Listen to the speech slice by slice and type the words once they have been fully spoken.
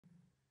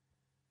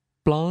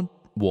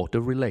Plant-water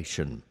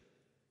relation.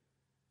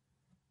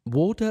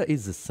 Water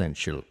is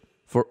essential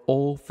for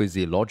all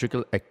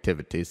physiological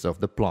activities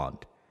of the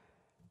plant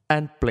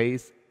and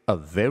plays a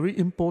very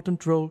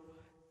important role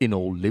in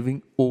all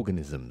living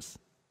organisms.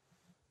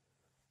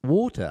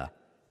 Water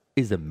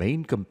is a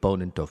main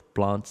component of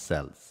plant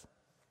cells.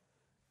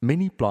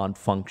 Many plant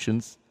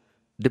functions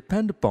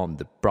depend upon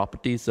the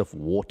properties of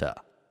water.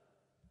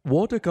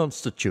 Water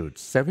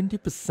constitutes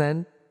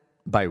 70%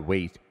 by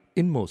weight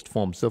in most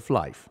forms of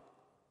life.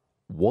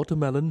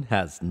 Watermelon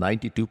has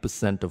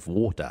 92% of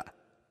water.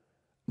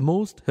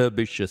 Most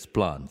herbaceous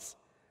plants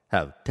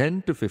have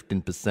 10 to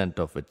 15%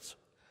 of its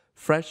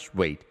fresh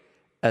weight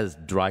as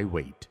dry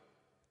weight.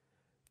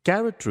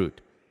 Carrot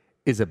root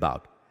is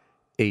about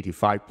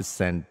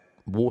 85%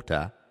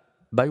 water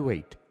by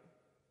weight,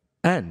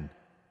 and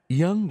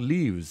young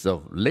leaves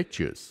of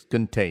lettuce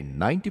contain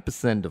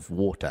 90% of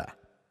water.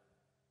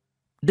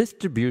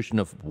 Distribution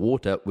of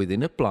water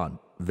within a plant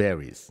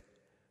varies.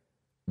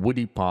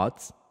 Woody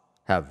parts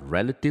have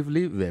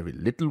relatively very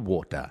little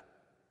water,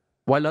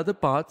 while other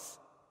parts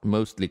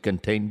mostly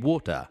contain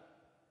water.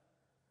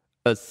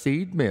 A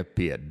seed may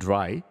appear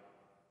dry,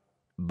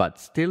 but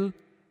still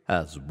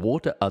has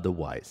water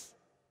otherwise.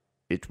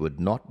 It would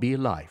not be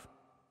alive.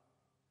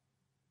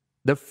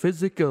 The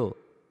physical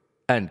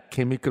and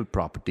chemical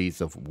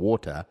properties of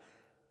water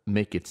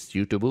make it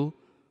suitable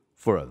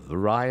for a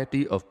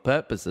variety of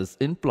purposes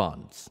in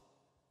plants.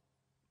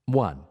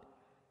 1.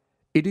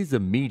 It is a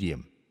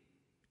medium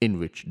in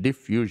which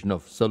diffusion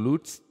of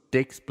solutes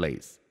takes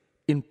place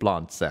in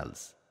plant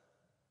cells.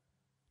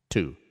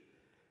 2.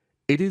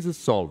 It is a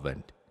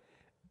solvent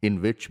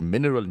in which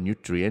mineral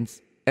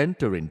nutrients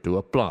enter into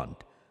a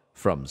plant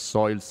from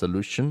soil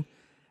solution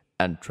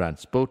and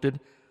transported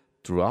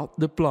throughout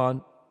the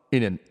plant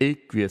in an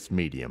aqueous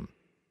medium.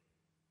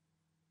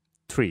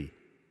 3.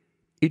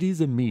 It is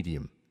a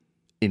medium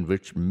in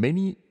which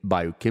many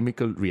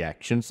biochemical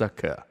reactions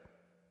occur.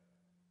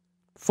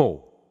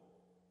 4.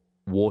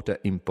 Water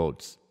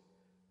imparts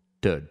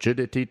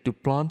turgidity to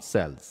plant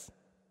cells.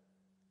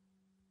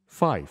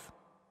 5.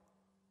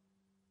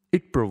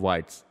 It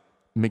provides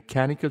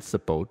mechanical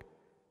support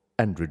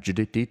and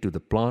rigidity to the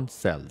plant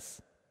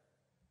cells.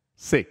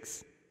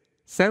 6.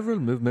 Several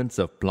movements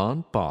of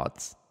plant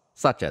parts,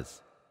 such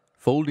as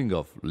folding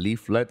of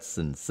leaflets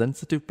in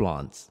sensitive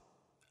plants,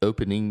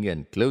 opening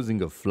and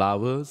closing of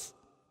flowers,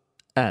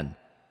 and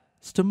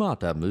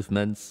stomata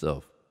movements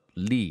of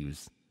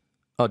leaves,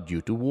 are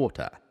due to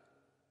water.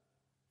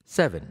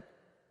 7.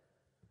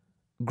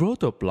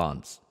 Growth of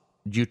plants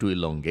due to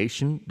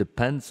elongation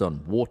depends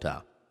on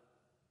water.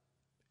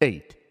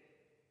 8.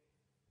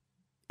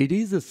 It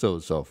is a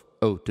source of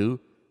O2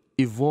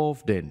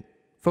 evolved in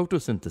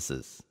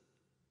photosynthesis.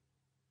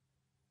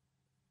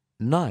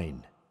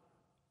 9.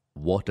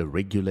 Water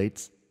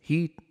regulates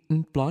heat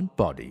in plant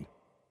body.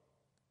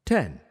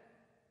 10.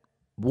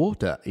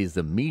 Water is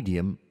a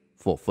medium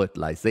for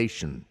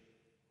fertilization.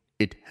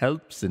 It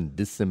helps in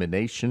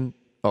dissemination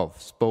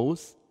of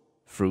spores,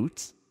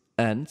 fruits,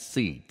 and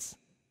seeds.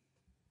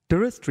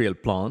 Terrestrial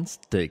plants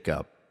take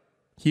up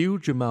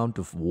huge amount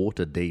of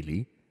water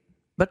daily,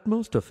 but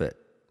most of it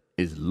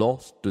is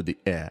lost to the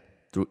air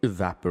through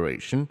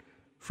evaporation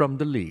from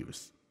the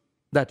leaves,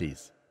 that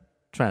is,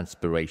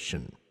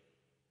 transpiration.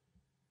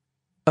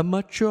 A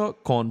mature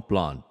corn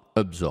plant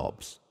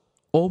absorbs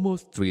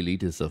almost 3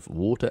 liters of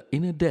water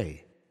in a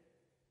day,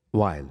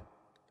 while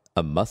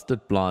a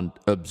mustard plant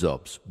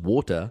absorbs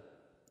water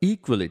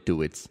equally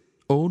to its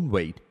own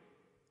weight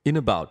in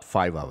about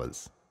 5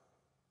 hours.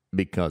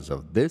 Because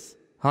of this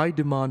high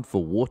demand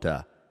for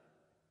water,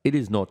 it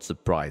is not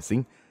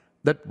surprising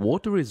that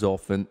water is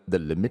often the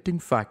limiting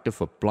factor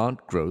for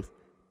plant growth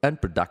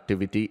and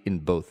productivity in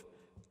both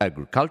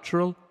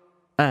agricultural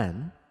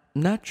and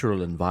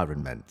natural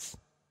environments.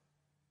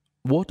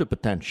 Water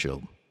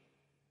potential.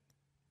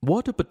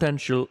 Water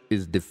potential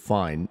is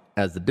defined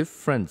as the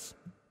difference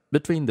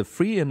between the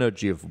free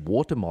energy of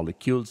water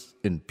molecules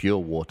in pure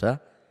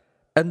water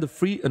and the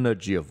free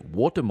energy of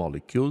water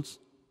molecules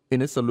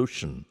in a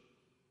solution.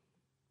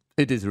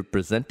 It is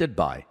represented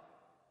by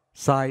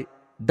psi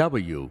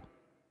W.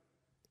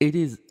 It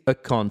is a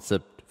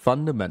concept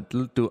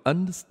fundamental to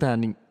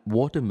understanding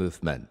water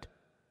movement.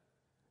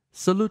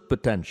 Solute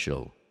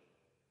potential,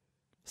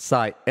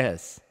 psi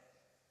S,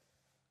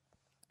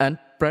 and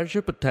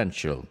pressure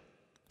potential,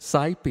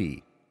 psi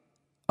P,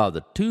 are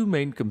the two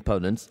main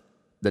components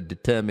that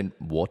determine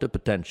water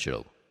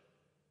potential.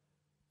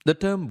 The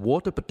term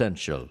water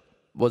potential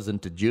was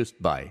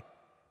introduced by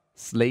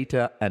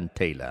Slater and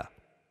Taylor.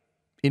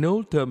 In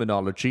old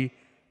terminology,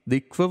 the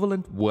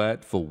equivalent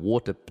word for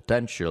water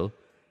potential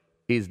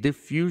is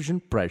diffusion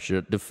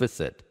pressure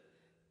deficit,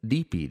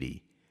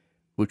 DPD,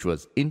 which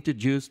was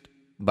introduced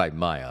by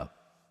Meyer.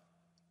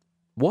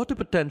 Water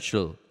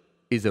potential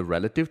is a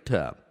relative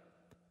term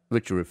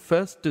which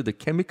refers to the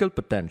chemical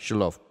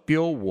potential of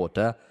pure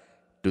water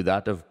to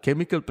that of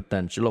chemical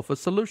potential of a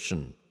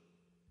solution.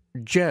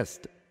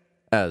 Just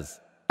as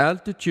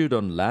altitude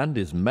on land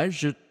is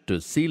measured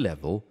to sea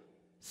level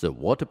So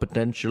water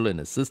potential in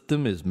a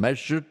system is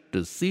measured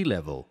to sea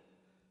level.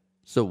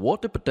 So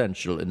water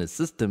potential in a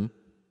system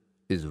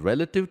is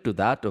relative to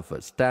that of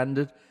a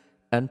standard,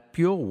 and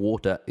pure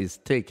water is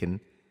taken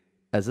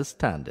as a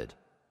standard.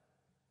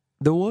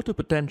 The water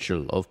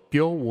potential of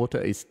pure water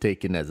is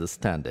taken as a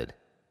standard.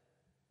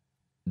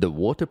 The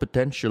water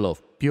potential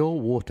of pure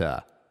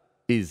water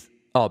is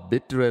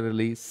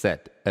arbitrarily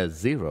set as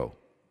 0.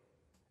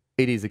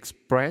 It is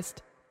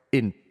expressed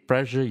in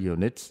pressure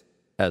units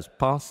as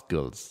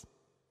pascals.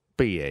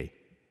 Pa.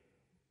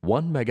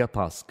 1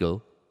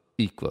 megapascal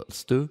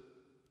equals to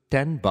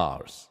 10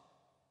 bars.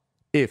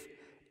 If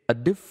a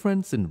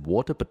difference in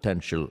water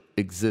potential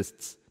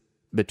exists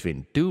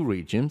between two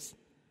regions,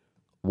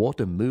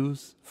 water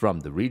moves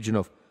from the region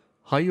of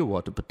higher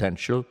water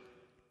potential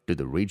to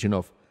the region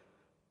of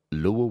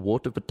lower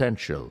water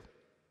potential.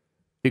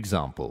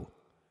 Example: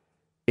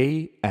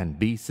 A and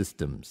B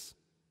systems.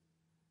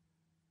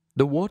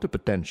 The water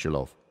potential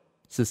of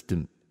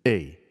system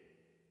A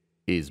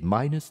is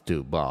minus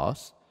 2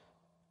 bars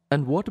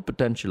and water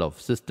potential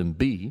of system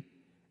B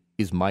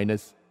is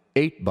minus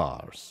 8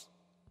 bars.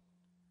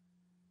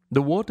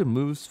 The water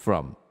moves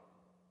from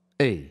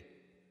A,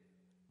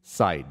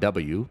 psi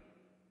W,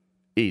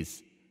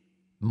 is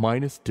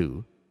minus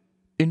 2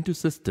 into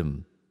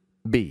system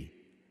B,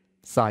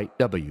 psi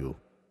W,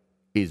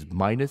 is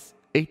minus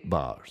 8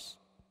 bars.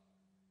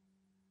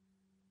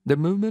 The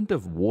movement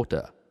of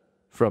water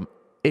from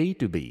A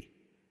to B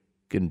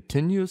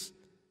continues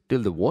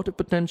till the water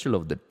potential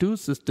of the two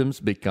systems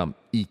become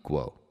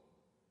equal.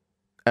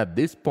 At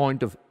this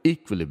point of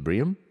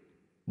equilibrium,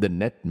 the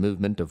net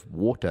movement of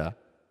water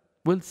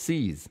will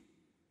cease.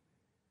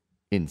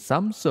 In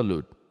some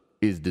solute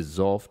is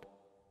dissolved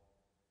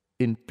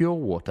in pure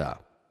water.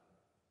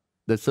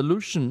 The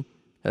solution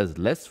has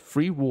less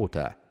free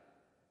water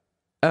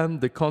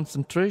and the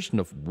concentration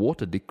of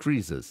water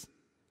decreases,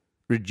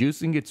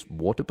 reducing its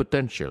water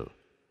potential.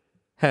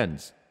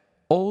 Hence,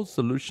 all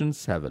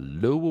solutions have a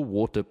lower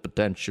water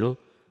potential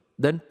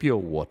than pure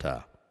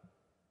water.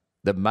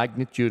 The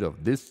magnitude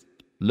of this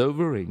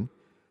lowering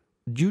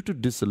due to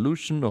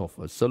dissolution of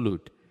a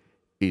solute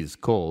is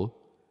called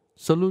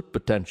solute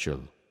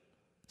potential,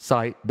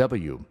 psi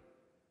W.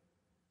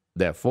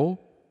 Therefore,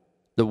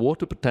 the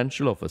water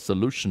potential of a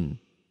solution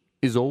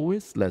is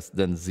always less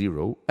than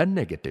 0 and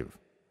negative.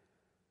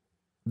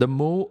 The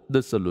more the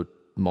solute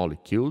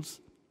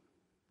molecules,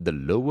 the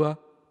lower,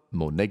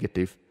 more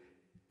negative,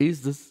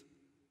 is this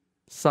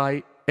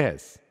psi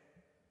S.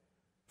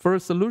 For a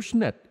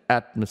solution at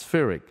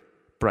atmospheric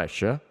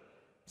pressure,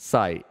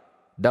 psi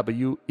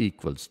W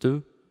equals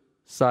to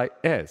psi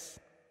S.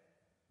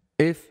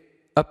 If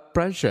a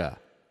pressure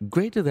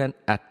greater than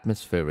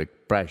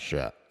atmospheric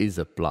pressure is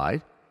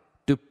applied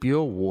to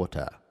pure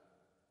water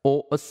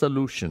or a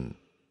solution,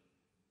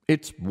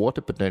 its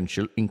water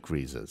potential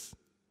increases.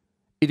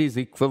 It is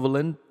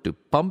equivalent to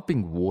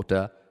pumping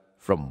water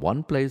from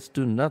one place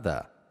to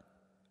another.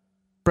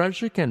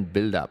 Pressure can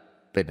build up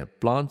in a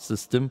plant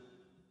system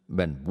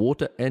when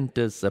water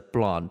enters a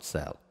plant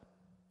cell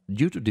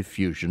due to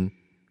diffusion,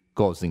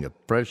 causing a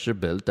pressure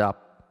built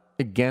up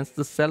against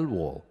the cell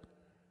wall,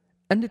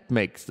 and it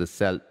makes the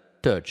cell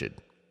turgid.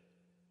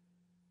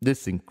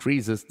 This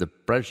increases the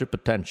pressure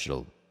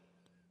potential.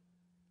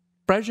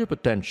 Pressure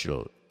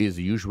potential is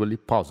usually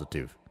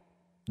positive,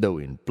 though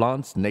in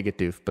plants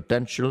negative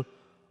potential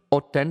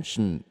or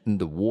tension in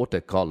the water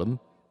column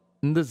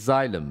in the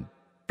xylem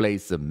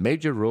plays a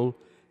major role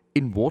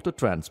in water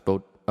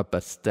transport up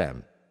a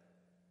stem.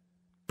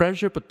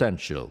 Pressure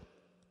potential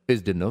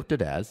is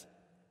denoted as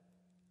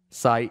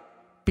psi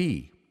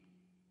P.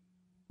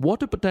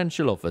 Water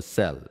potential of a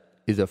cell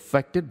is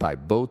affected by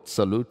both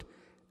solute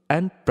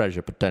and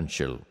pressure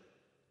potential.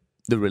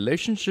 The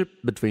relationship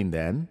between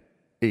them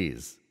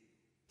is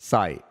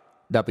psi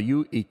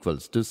W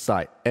equals to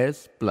psi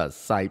S plus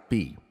psi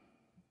P.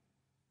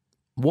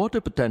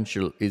 Water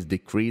potential is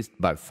decreased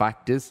by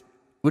factors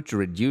which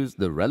reduce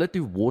the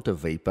relative water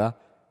vapor,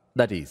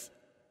 that is,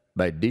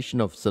 by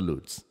addition of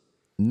solutes,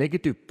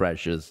 negative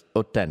pressures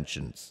or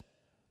tensions,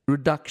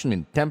 reduction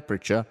in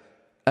temperature,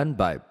 and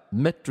by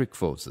metric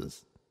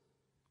forces.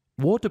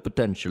 Water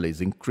potential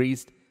is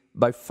increased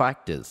by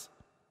factors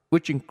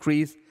which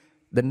increase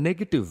the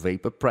negative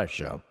vapor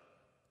pressure,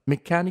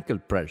 mechanical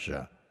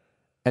pressure,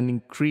 and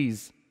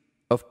increase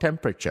of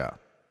temperature.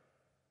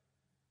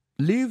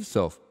 Leaves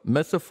of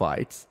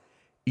mesophytes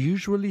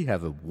usually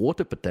have a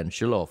water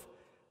potential of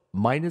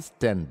minus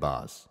 10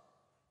 bars,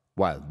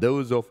 while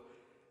those of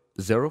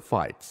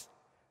xerophytes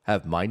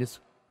have minus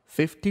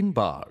 15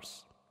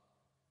 bars.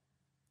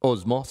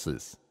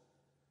 Osmosis.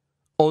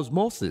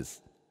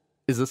 Osmosis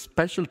is a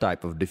special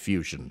type of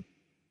diffusion.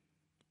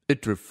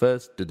 It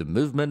refers to the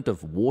movement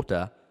of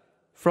water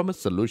from a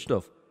solution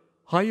of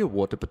higher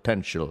water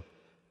potential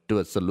to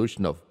a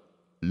solution of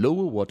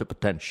lower water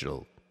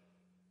potential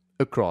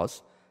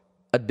across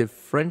a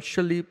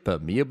differentially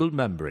permeable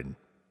membrane.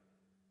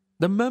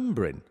 The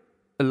membrane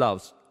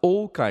allows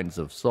all kinds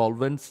of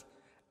solvents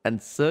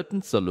and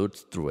certain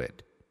solutes through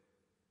it.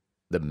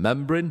 The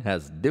membrane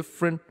has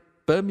different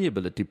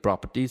permeability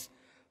properties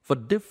for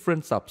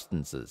different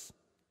substances.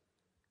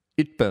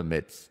 It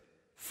permits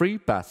free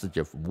passage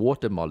of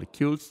water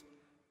molecules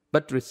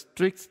but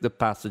restricts the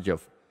passage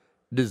of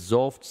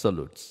dissolved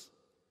solutes.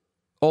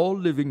 All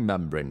living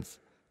membranes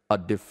are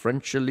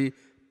differentially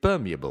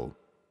permeable.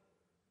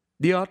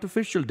 The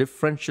artificial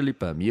differentially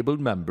permeable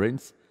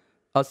membranes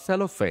are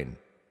cellophane,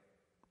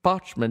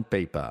 parchment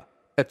paper,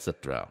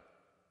 etc.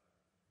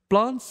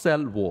 Plant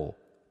cell wall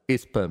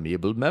is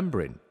permeable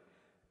membrane.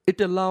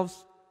 It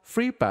allows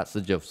free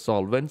passage of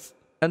solvents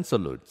and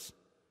solutes.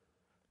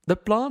 The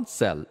plant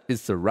cell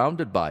is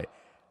surrounded by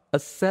a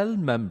cell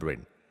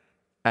membrane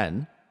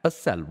and a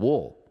cell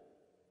wall.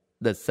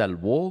 The cell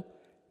wall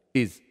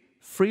is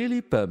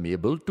freely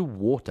permeable to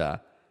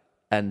water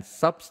and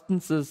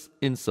substances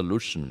in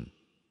solution.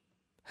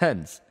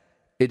 Hence,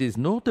 it is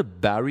not a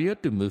barrier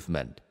to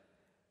movement.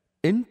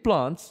 In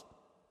plants,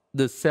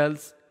 the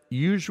cells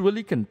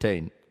usually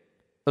contain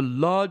a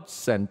large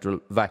central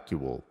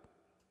vacuole,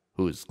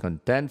 whose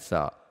contents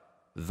are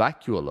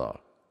vacuolar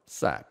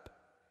sap,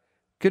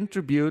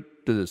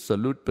 contribute to the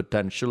solute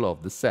potential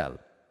of the cell.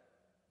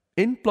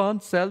 In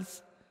plant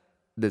cells,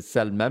 the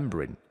cell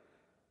membrane,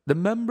 the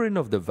membrane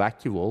of the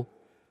vacuole,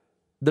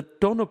 the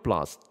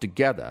tonoplast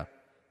together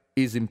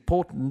is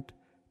important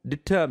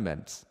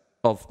determinants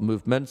of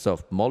movements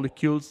of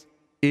molecules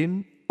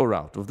in or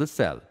out of the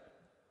cell.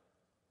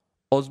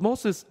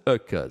 Osmosis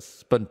occurs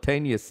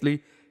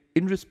spontaneously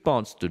in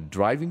response to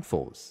driving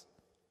force.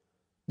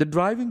 The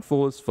driving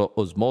force for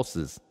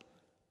osmosis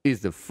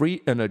is the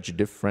free energy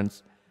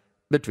difference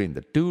between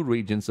the two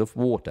regions of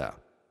water.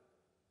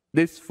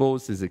 This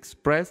force is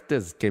expressed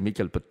as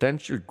chemical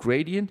potential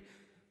gradient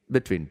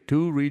between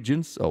two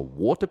regions of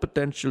water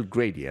potential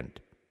gradient.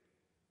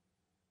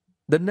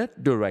 The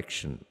net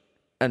direction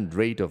and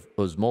rate of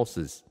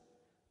osmosis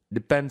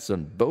depends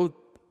on both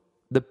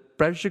the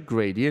pressure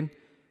gradient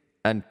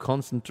and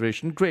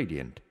concentration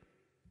gradient.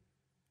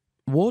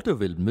 Water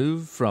will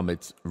move from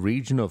its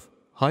region of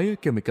higher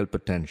chemical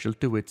potential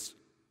to its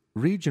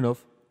region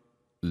of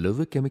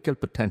lower chemical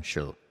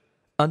potential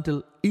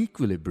until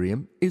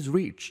equilibrium is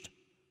reached.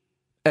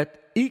 At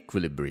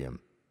equilibrium,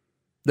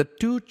 the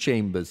two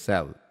chambers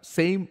have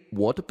same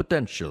water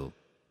potential.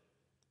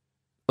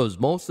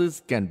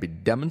 Osmosis can be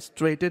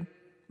demonstrated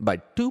by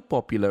two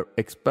popular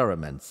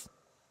experiments,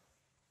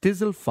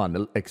 Thistle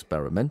funnel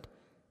experiment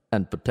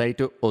and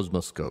potato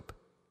osmoscope.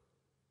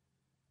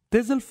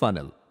 Thistle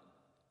funnel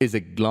is a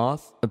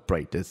glass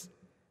apparatus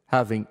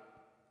having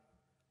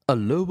a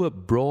lower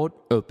broad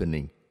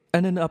opening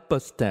and an upper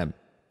stem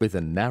with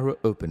a narrow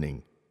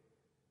opening.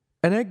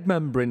 An egg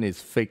membrane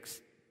is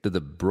fixed to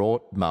the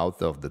broad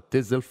mouth of the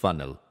thistle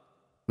funnel,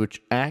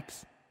 which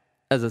acts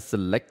as a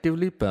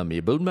selectively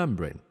permeable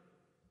membrane.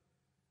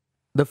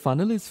 The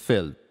funnel is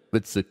filled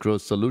with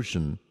sucrose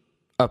solution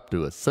up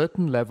to a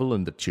certain level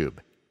in the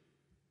tube.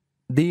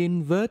 The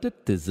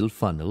inverted thistle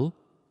funnel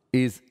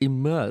is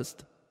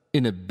immersed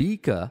in a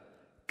beaker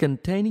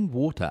containing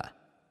water.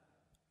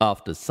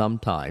 After some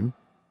time,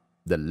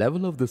 the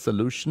level of the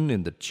solution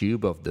in the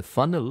tube of the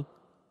funnel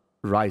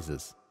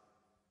rises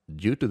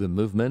due to the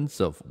movements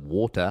of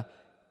water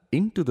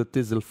into the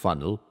thistle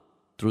funnel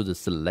through the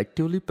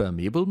selectively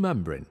permeable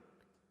membrane.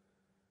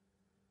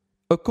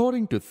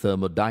 According to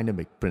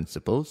thermodynamic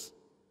principles,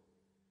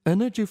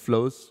 energy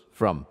flows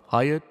from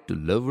higher to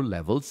lower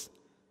levels,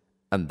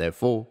 and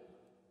therefore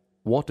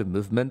water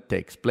movement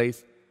takes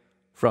place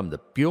from the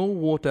pure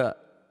water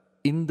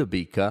in the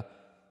beaker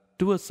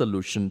to a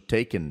solution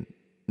taken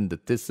in the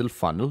thistle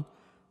funnel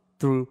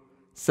through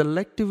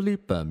selectively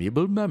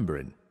permeable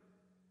membrane.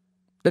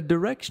 The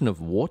direction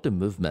of water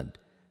movement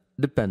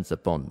depends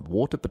upon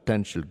water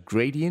potential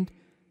gradient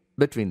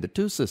between the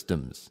two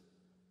systems.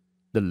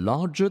 The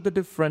larger the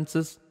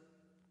differences,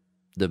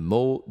 the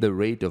more the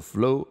rate of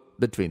flow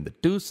between the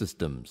two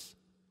systems.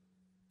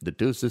 The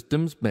two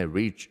systems may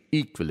reach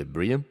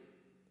equilibrium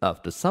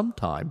after some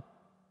time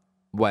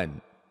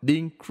when the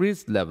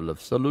increased level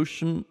of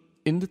solution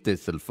in the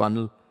thistle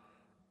funnel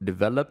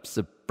develops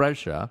a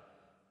pressure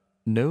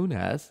known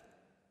as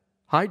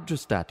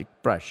hydrostatic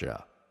pressure.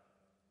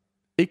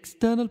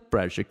 External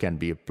pressure can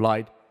be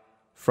applied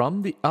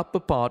from the upper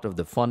part of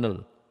the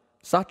funnel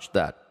such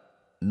that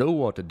no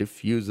water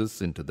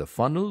diffuses into the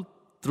funnel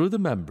through the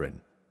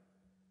membrane.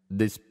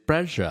 This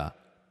pressure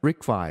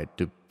required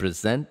to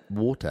prevent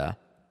water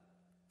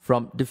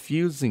from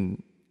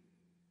diffusing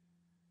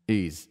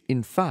is,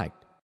 in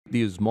fact,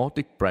 the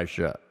osmotic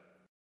pressure,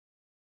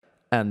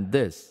 and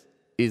this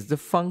is the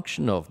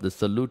function of the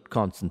solute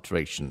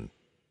concentration.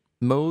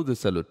 More the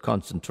solute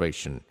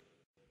concentration,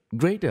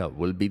 greater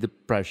will be the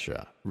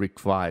pressure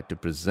required to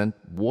prevent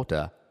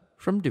water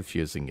from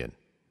diffusing in.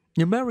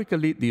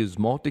 Numerically, the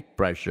osmotic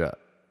pressure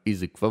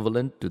is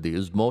equivalent to the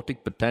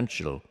osmotic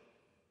potential,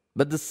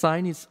 but the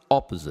sign is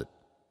opposite.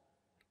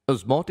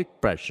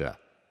 Osmotic pressure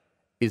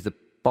is the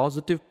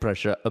positive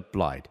pressure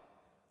applied,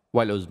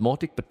 while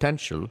osmotic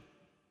potential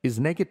is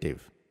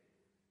negative.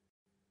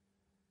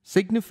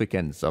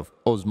 Significance of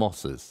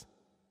osmosis.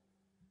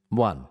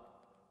 1.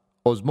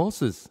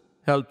 Osmosis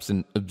helps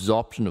in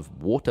absorption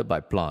of water by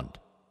plant.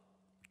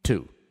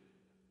 2.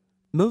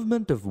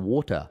 Movement of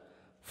water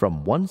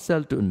from one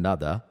cell to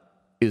another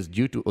is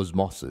due to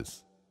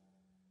osmosis.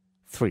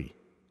 3.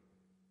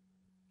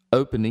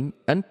 Opening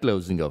and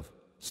closing of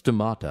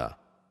stomata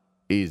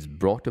is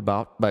brought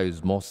about by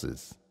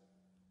osmosis.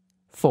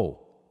 4.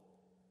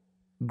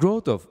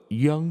 Growth of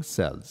young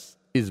cells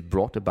is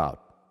brought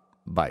about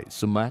by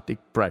somatic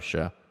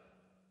pressure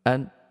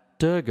and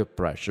turgor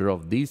pressure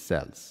of these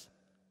cells.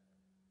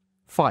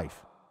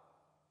 5.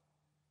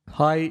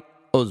 High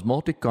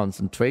osmotic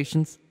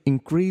concentrations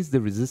increase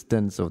the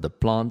resistance of the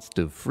plants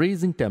to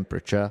freezing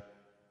temperature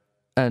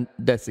and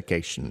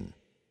desiccation.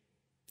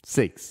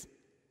 6.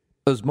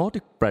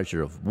 Osmotic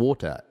pressure of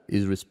water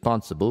is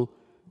responsible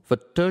for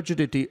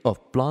turgidity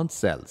of plant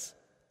cells.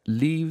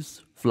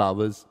 Leaves,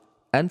 flowers,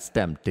 and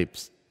stem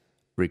tips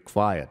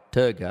require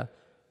turgor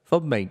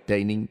for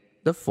maintaining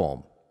the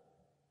form.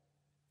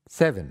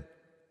 7.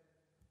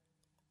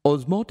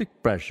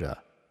 Osmotic pressure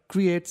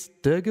creates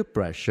turgor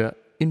pressure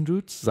in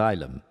root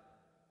xylem.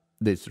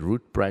 This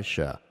root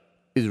pressure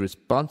is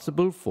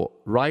responsible for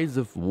rise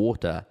of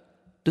water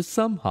to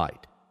some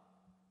height.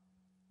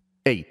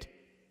 8.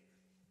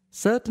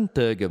 Certain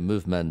turgor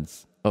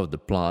movements of the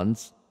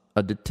plants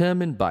are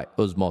determined by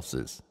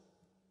osmosis.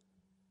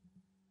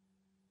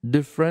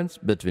 Difference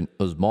between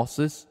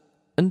osmosis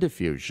and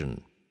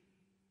diffusion.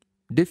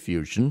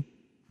 Diffusion,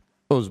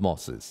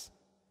 osmosis.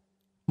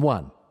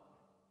 1.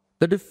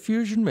 The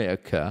diffusion may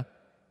occur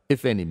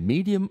if any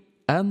medium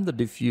and the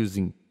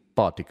diffusing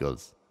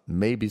particles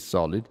may be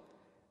solid,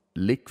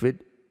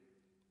 liquid,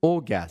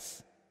 or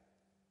gas.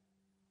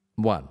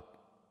 1.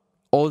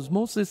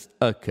 Osmosis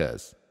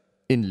occurs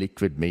in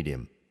liquid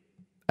medium,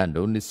 and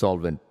only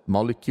solvent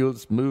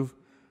molecules move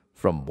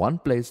from one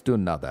place to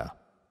another.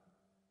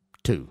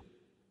 2.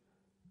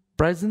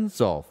 Presence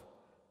of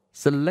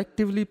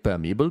selectively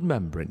permeable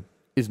membrane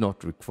is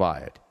not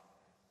required.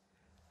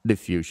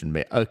 Diffusion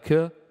may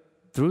occur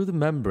through the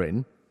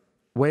membrane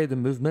where the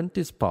movement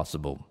is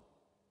possible.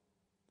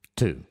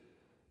 2.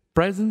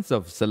 Presence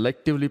of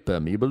selectively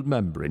permeable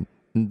membrane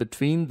in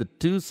between the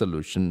two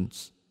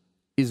solutions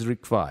is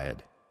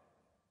required.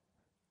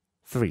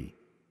 3.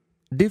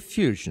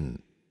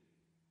 Diffusion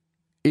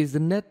is the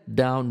net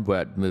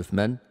downward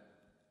movement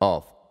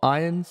of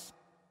ions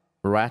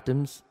or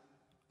atoms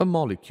or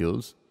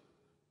molecules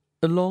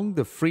along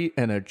the free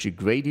energy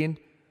gradient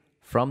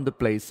from the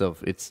place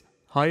of its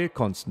higher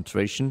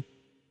concentration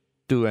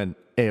to an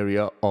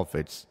area of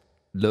its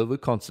lower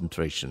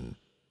concentration.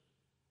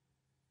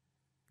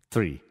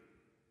 3.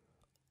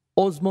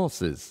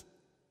 Osmosis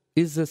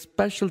is a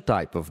special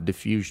type of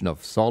diffusion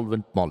of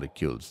solvent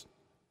molecules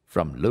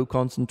from low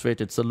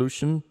concentrated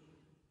solution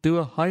to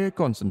a higher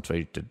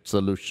concentrated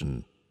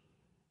solution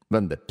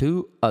when the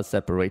two are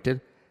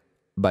separated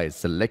by a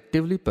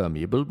selectively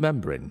permeable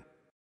membrane.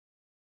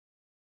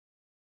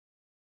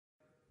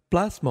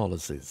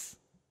 Plasmolysis.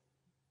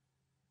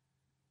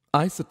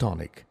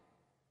 Isotonic.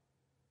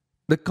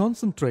 The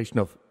concentration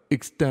of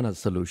external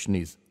solution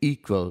is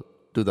equal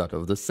to that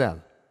of the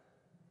cell.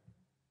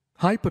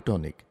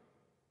 Hypertonic.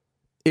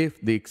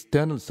 If the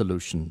external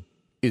solution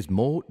is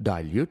more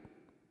dilute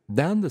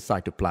than the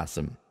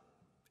cytoplasm,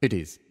 it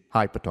is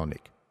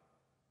hypertonic.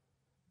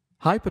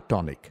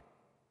 Hypertonic.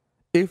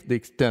 If the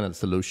external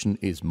solution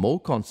is more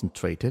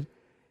concentrated,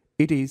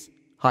 it is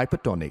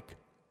hypertonic.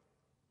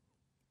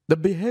 The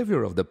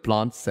behavior of the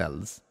plant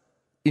cells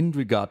in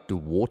regard to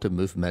water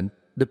movement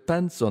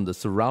depends on the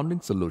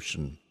surrounding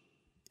solution.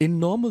 In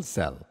normal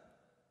cell,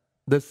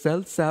 the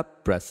cell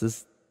sap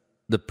presses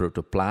the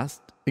protoplast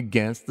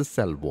against the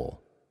cell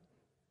wall.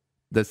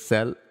 The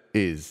cell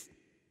is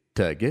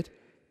turgid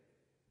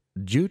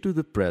due to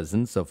the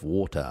presence of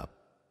water.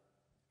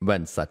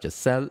 When such a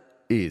cell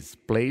is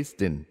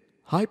placed in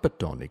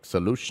hypertonic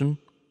solution,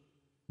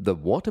 the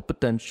water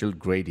potential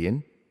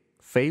gradient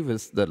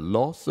favors the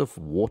loss of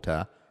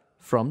water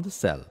from the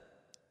cell.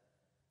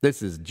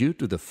 This is due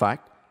to the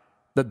fact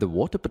that the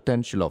water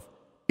potential of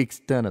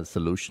external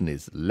solution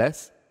is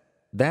less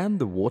than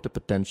the water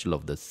potential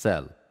of the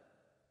cell,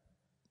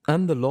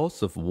 and the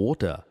loss of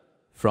water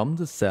from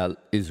the cell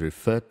is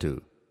referred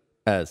to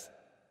as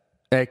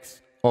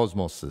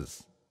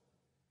exosmosis.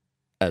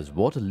 As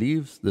water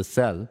leaves the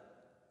cell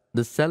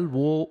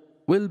wall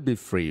will be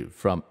free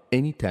from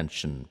any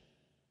tension.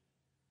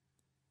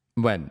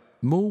 When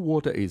more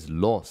water is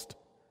lost,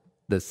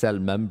 the cell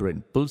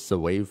membrane pulls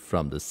away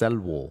from the cell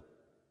wall.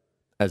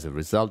 As a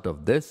result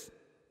of this,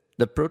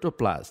 the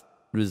protoplast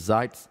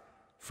resides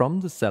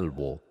from the cell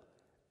wall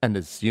and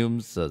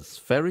assumes a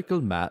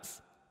spherical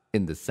mass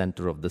in the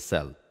center of the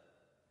cell.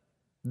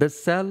 The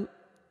cell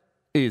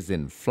is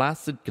in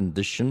flaccid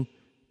condition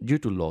due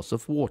to loss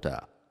of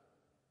water.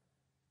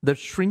 The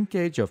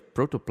shrinkage of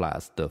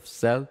protoplast of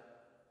cell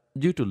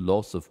due to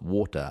loss of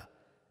water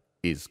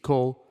is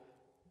called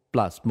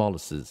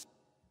plasmolysis.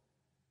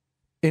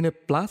 In a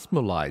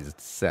plasmolysed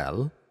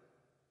cell,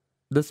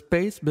 the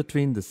space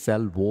between the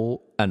cell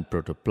wall and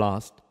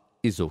protoplast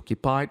is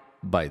occupied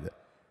by the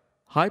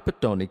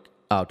hypertonic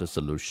outer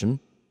solution,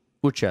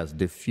 which has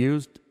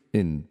diffused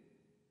in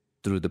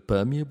through the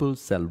permeable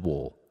cell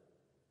wall.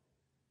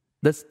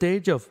 The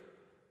stage of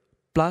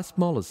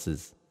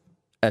plasmolysis,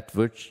 at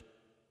which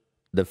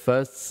the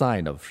first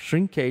sign of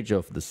shrinkage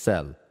of the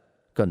cell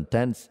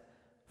contents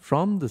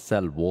from the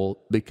cell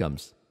wall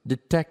becomes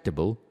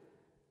detectable,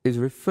 is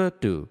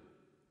referred to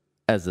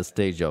as the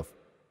stage of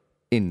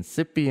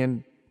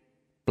incipient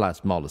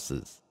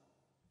plasmolysis.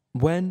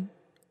 When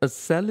a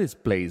cell is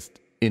placed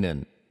in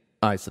an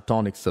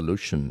isotonic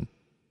solution,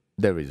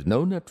 there is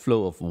no net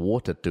flow of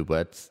water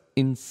towards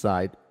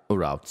inside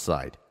or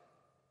outside.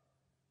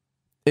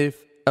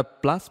 If a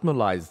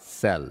plasmolyzed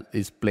cell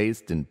is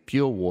placed in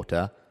pure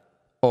water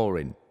or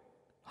in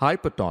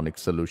hypertonic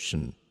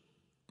solution,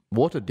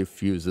 water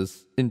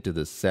diffuses into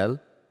the cell,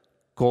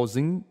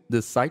 causing the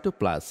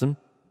cytoplasm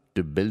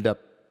to build up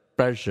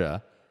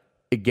pressure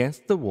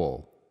against the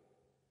wall.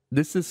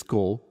 This is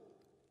called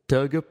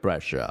turgor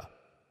pressure.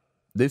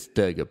 This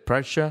turgor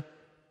pressure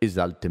is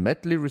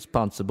ultimately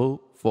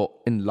responsible for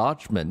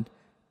enlargement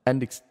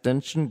and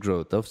extension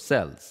growth of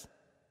cells.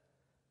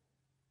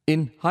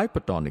 In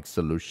hypertonic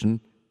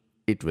solution,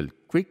 it will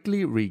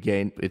quickly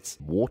regain its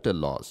water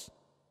loss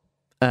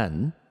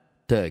and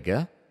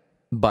turgor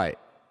by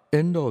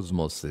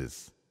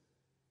endosmosis.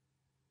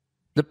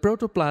 The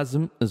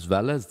protoplasm as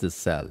well as the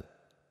cell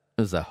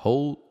as a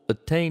whole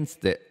attains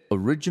their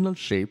original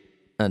shape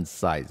and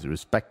size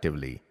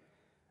respectively.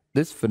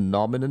 This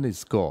phenomenon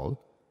is called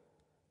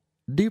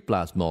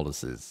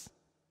deplasmolysis.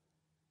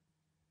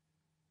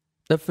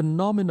 The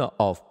phenomena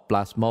of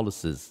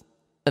plasmolysis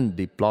and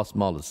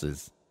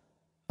deplasmolysis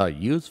are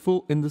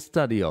useful in the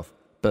study of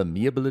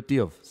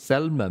permeability of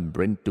cell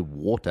membrane to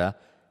water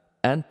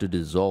and to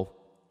dissolve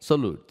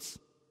solutes.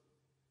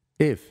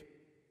 If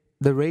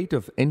the rate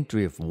of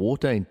entry of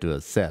water into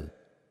a cell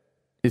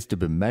is to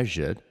be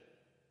measured,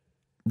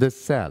 the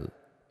cell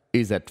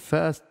is at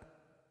first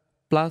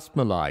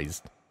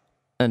plasmolyzed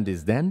and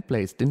is then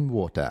placed in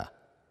water.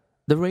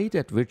 The rate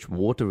at which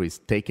water is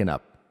taken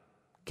up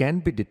can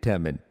be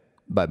determined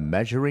by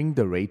measuring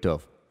the rate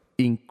of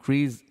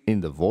increase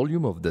in the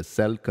volume of the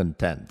cell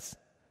contents.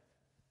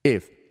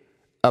 If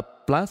a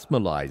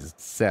plasmolyzed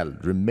cell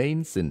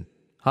remains in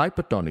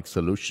hypertonic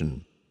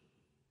solution,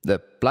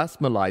 the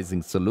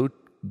plasmolyzing solute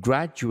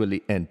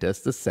gradually enters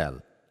the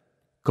cell,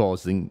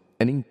 causing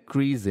an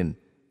increase in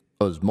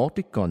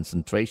osmotic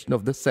concentration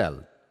of the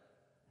cell.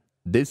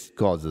 This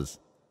causes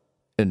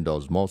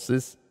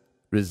endosmosis,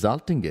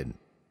 resulting in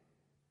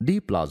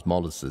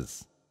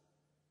deplasmolysis.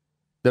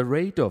 The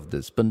rate of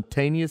the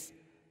spontaneous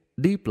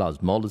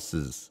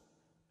deplasmolysis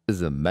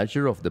is a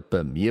measure of the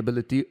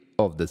permeability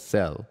of the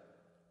cell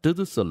to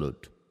the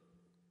solute.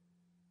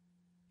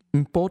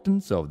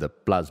 Importance of the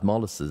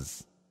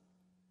plasmolysis.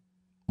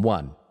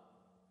 1.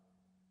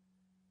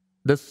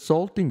 The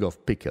salting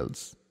of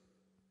pickles.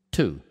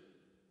 2.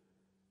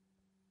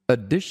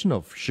 Addition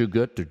of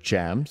sugar to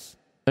jams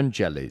and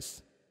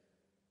jellies.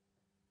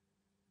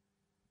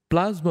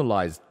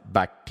 Plasmolyzed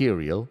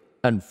bacterial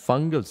and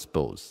fungal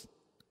spores,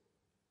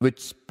 which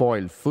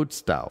spoil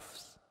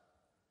foodstuffs,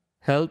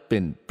 help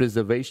in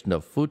preservation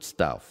of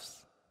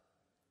foodstuffs.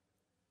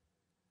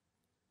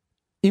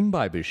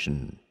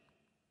 Imbibition.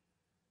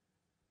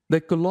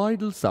 The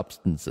colloidal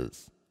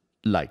substances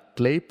like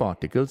clay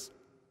particles,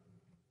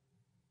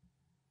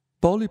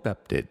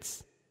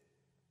 polypeptides,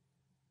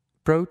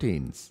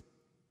 proteins,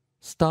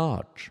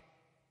 starch,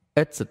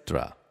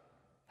 etc.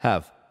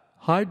 have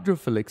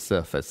hydrophilic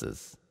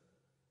surfaces.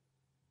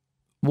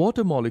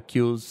 Water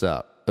molecules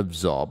are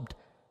absorbed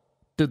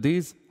to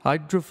these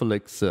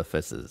hydrophilic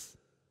surfaces.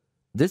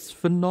 This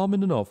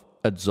phenomenon of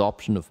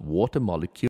adsorption of water molecules